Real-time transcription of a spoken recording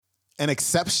An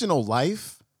exceptional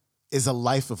life is a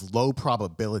life of low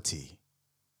probability.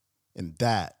 And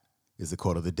that is the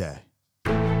quote of the day.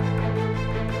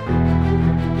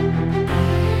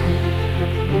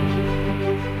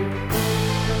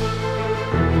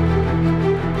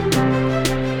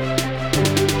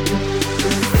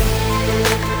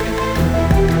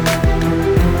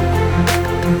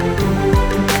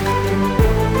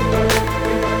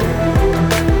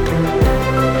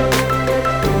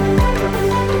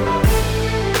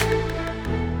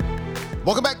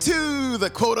 Welcome back to the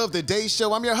Quote of the Day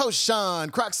Show. I'm your host,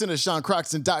 Sean Croxton of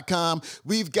SeanCroxton.com.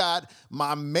 We've got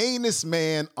my mainest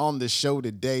man on the show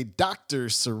today, Dr.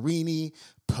 Srini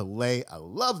Pillay. I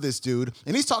love this dude.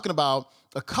 And he's talking about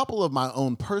a couple of my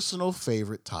own personal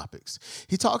favorite topics.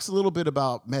 He talks a little bit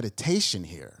about meditation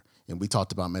here. And we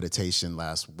talked about meditation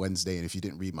last Wednesday. And if you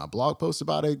didn't read my blog post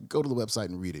about it, go to the website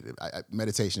and read it.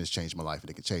 Meditation has changed my life, and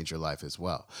it can change your life as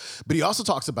well. But he also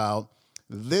talks about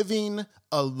living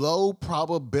a low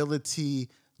probability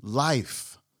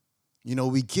life. You know,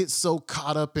 we get so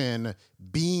caught up in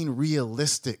being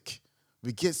realistic.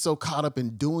 We get so caught up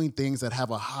in doing things that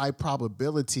have a high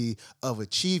probability of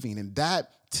achieving. And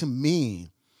that, to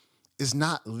me, is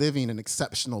not living an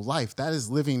exceptional life. That is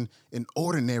living an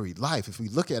ordinary life. If we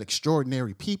look at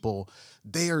extraordinary people,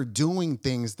 they are doing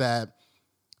things that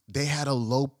they had a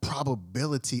low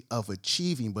probability of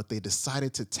achieving, but they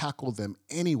decided to tackle them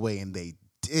anyway, and they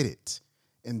did it.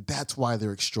 And that's why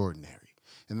they're extraordinary.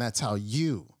 And that's how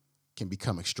you can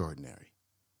become extraordinary.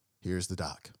 Here's the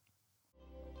doc.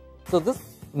 So this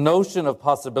notion of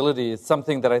possibility is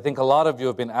something that I think a lot of you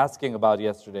have been asking about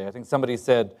yesterday. I think somebody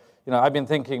said, you know, I've been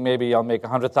thinking maybe I'll make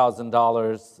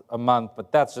 $100,000 a month,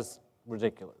 but that's just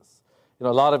ridiculous. You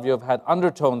know, a lot of you have had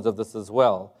undertones of this as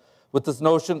well. With this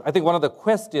notion, I think one of the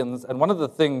questions and one of the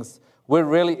things we're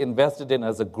really invested in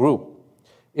as a group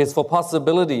is for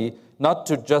possibility not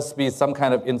to just be some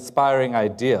kind of inspiring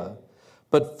idea,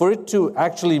 but for it to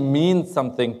actually mean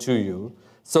something to you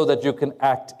so that you can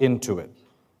act into it.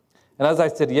 And as I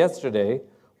said yesterday,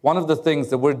 one of the things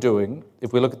that we're doing,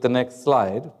 if we look at the next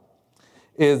slide,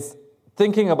 is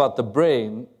thinking about the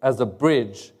brain as a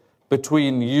bridge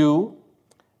between you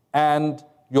and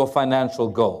your financial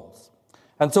goals.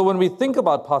 And so when we think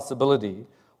about possibility,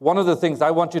 one of the things I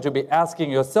want you to be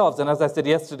asking yourselves, and as I said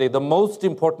yesterday, the most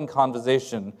important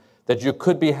conversation that you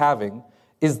could be having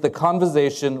is the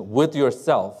conversation with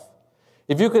yourself.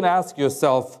 If you can ask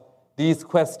yourself these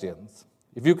questions,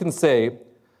 if you can say,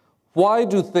 why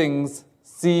do things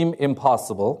seem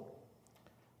impossible?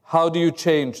 How do you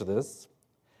change this?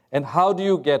 And how do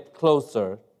you get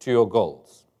closer to your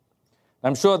goals?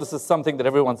 I'm sure this is something that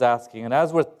everyone's asking. And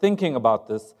as we're thinking about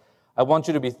this, I want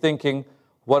you to be thinking,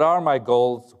 what are my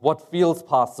goals? What feels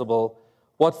possible?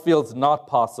 What feels not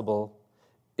possible?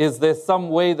 Is there some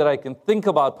way that I can think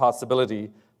about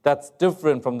possibility that's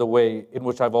different from the way in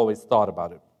which I've always thought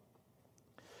about it?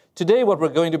 Today, what we're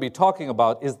going to be talking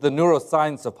about is the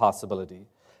neuroscience of possibility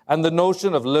and the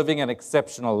notion of living an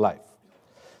exceptional life.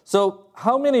 So,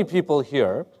 how many people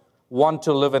here want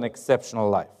to live an exceptional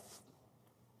life?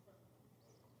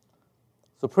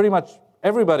 So pretty much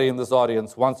everybody in this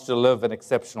audience wants to live an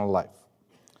exceptional life.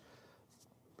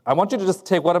 I want you to just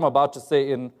take what I'm about to say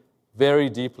in very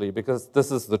deeply, because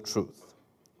this is the truth.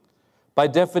 By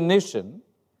definition,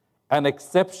 an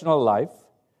exceptional life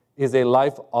is a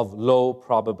life of low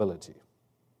probability.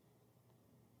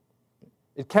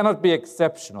 It cannot be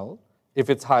exceptional if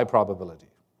it's high probability.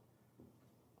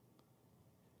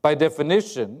 By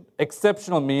definition,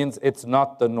 exceptional means it's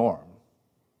not the norm.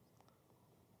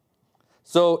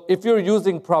 So if you're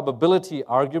using probability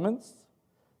arguments,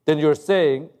 then you're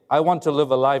saying, I want to live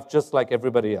a life just like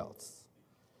everybody else.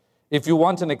 If you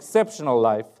want an exceptional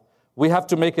life, we have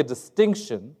to make a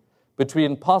distinction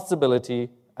between possibility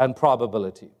and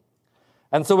probability.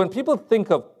 And so when people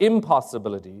think of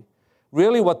impossibility,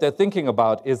 really what they're thinking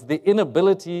about is the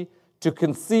inability to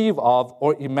conceive of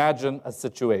or imagine a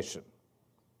situation.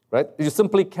 Right? You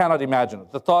simply cannot imagine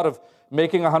it. The thought of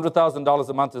making $100,000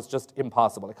 a month is just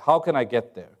impossible. Like, how can I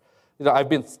get there? You know, I've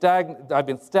been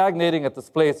stagnating at this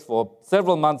place for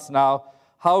several months now.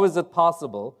 How is it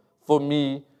possible for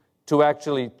me to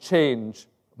actually change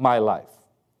my life?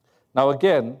 Now,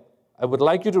 again, I would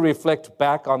like you to reflect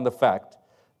back on the fact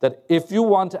that if you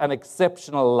want an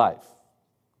exceptional life,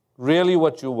 really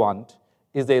what you want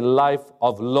is a life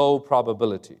of low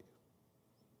probability.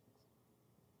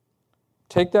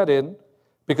 Take that in,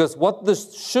 because what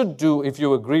this should do, if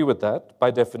you agree with that, by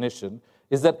definition,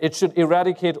 is that it should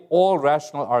eradicate all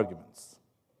rational arguments.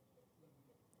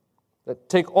 That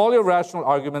take all your rational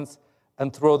arguments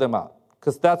and throw them out,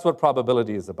 because that's what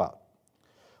probability is about.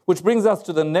 Which brings us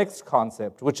to the next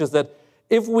concept, which is that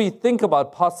if we think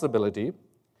about possibility,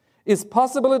 is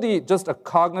possibility just a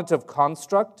cognitive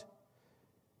construct?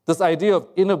 This idea of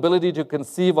inability to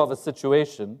conceive of a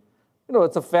situation,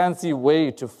 it's a fancy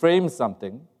way to frame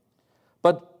something.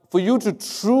 But for you to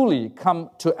truly come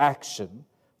to action,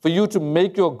 for you to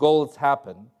make your goals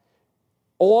happen,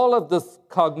 all of this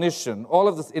cognition, all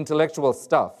of this intellectual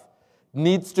stuff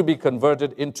needs to be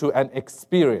converted into an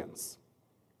experience.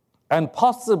 And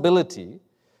possibility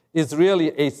is really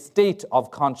a state of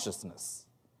consciousness.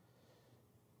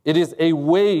 It is a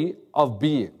way of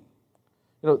being.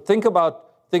 Think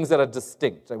about things that are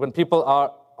distinct. Like when people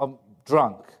are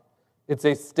drunk, it's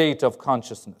a state of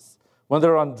consciousness. When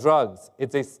they're on drugs,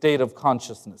 it's a state of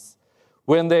consciousness.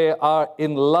 When they are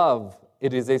in love,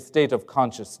 it is a state of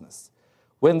consciousness.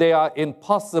 When they are in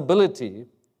possibility,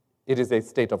 it is a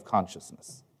state of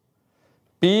consciousness.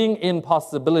 Being in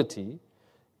possibility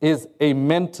is a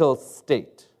mental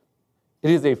state.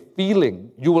 It is a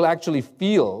feeling. You will actually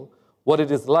feel what it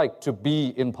is like to be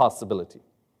in possibility.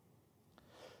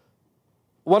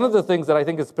 One of the things that I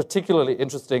think is particularly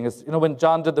interesting is, when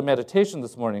John did the meditation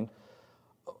this morning,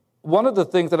 one of the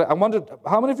things that I wondered,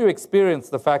 how many of you experience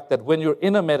the fact that when you're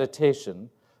in a meditation,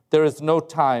 there is no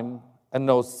time and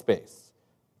no space?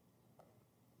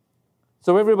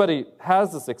 So everybody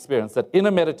has this experience that in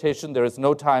a meditation, there is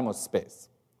no time or space.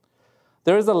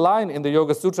 There is a line in the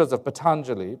Yoga Sutras of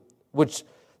Patanjali which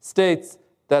states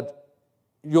that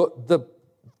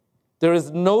there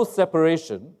is no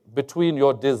separation between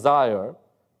your desire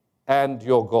and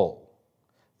your goal.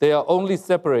 They are only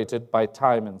separated by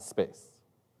time and space.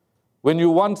 When you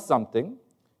want something,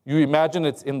 you imagine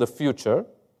it's in the future.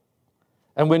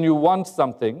 And when you want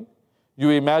something,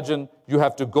 you imagine you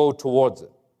have to go towards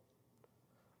it.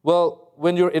 Well,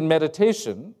 when you're in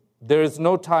meditation, there is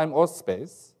no time or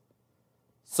space.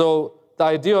 So the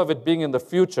idea of it being in the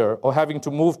future or having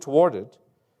to move toward it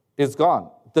is gone.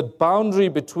 The boundary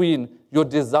between your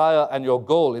desire and your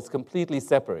goal is completely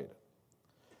separated.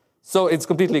 So it's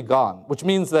completely gone, which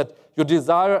means that your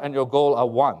desire and your goal are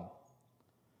one.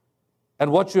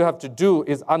 And what you have to do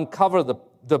is uncover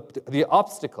the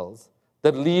obstacles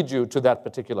that lead you to that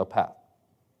particular path.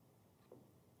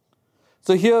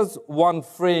 So here's one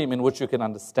frame in which you can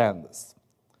understand this.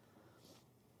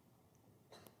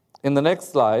 In the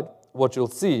next slide, what you'll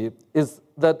see is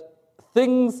that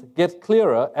things get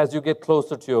clearer as you get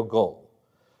closer to your goal.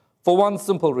 For one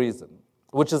simple reason,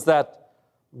 which is that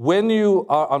when you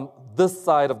are on this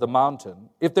side of the mountain,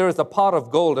 if there is a pot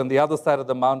of gold on the other side of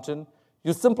the mountain,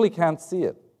 you simply can't see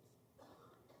it.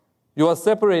 You are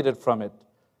separated from it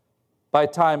by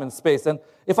time and space. And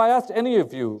if I asked any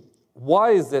of you,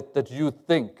 why is it that you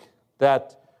think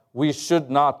that you should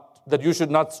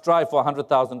not strive for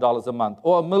 $100,000 a month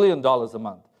or $1 million a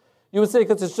month? You would say,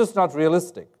 because it's just not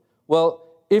realistic. Well,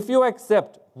 if you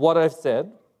accept what I've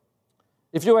said,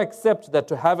 if you accept that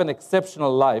to have an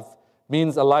exceptional life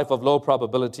means a life of low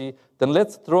probability, then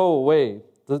let's throw away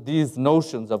these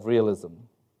notions of realism.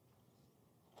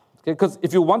 Because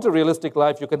if you want a realistic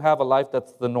life, you can have a life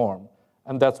that's the norm,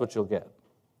 and that's what you'll get.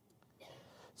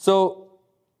 So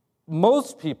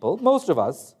most people, most of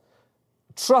us,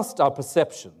 trust our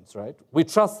perceptions, right? We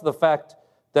trust the fact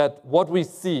that what we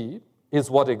see is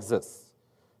what exists.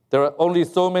 There are only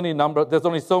so many there's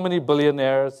only so many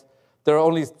billionaires. There are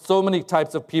only so many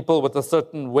types of people with a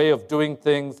certain way of doing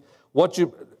things.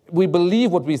 We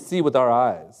believe what we see with our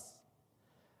eyes.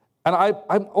 And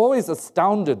I'm always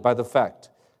astounded by the fact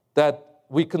that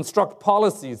we construct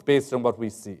policies based on what we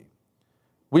see.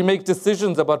 We make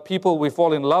decisions about people we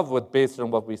fall in love with based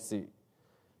on what we see.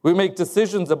 We make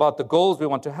decisions about the goals we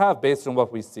want to have based on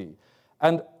what we see.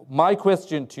 And my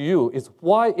question to you is,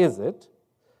 why is it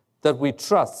that we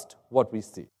trust what we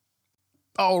see?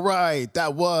 All right,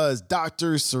 that was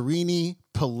Dr. Srini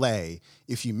Pillay.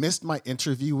 If you missed my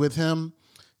interview with him,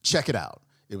 check it out.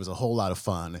 It was a whole lot of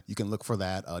fun. You can look for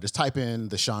that. Just type in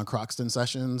the Sean Croxton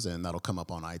Sessions, and that'll come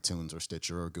up on iTunes or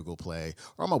Stitcher or Google Play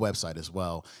or on my website as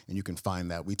well. And you can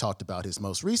find that. We talked about his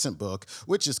most recent book,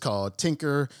 which is called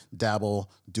Tinker,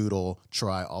 Dabble, Doodle,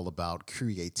 Try, all about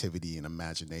creativity and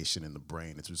imagination in the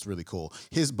brain. It's just really cool.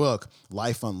 His book,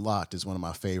 Life Unlocked, is one of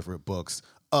my favorite books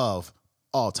of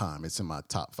all time. It's in my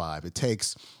top 5. It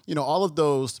takes, all of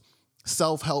those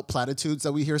self-help platitudes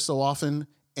that we hear so often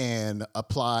and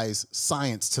applies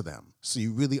science to them. So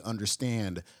you really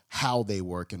understand how they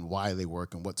work and why they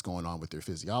work and what's going on with your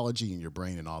physiology and your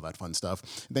brain and all that fun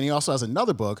stuff. Then he also has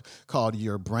another book called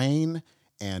Your Brain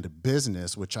and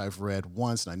business, which I've read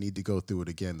once and I need to go through it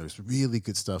again. There's really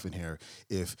good stuff in here.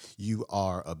 If you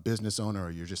are a business owner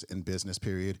or you're just in business,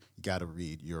 period, you got to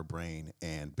read Your Brain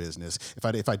and Business.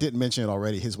 If I didn't mention it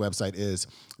already, his website is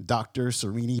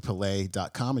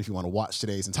drsrinipillay.com. If you want to watch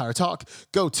today's entire talk,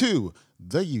 go to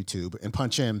the YouTube and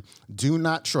punch in "Do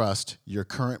Not Trust Your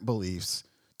Current Beliefs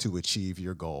to Achieve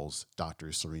Your Goals," Dr.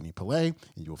 Srini Pillay,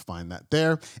 and you'll find that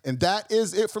there. And that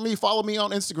is it for me. Follow me on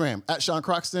Instagram at Sean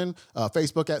Croxton,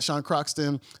 Facebook at Sean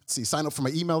Croxton. Sign up for my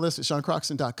email list at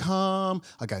SeanCroxton.com.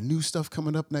 I got new stuff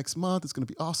coming up next month. It's going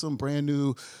to be awesome. Brand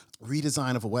new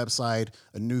redesign of a website,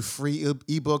 a new free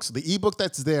ebook. So the ebook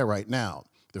that's there right now,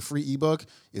 the free ebook,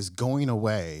 is going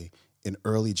away in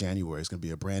early January. It's going to be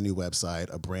a brand new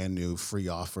website, a brand new free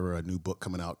offer, a new book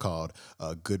coming out called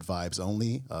Good Vibes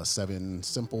Only, 7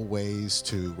 Simple Ways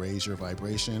to Raise Your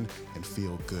Vibration and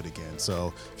Feel Good Again.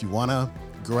 So if you want to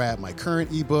grab my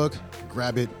current ebook,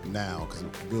 grab it now because it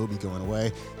will be going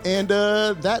away. And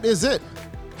that is it.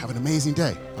 Have an amazing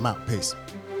day. I'm out. Peace.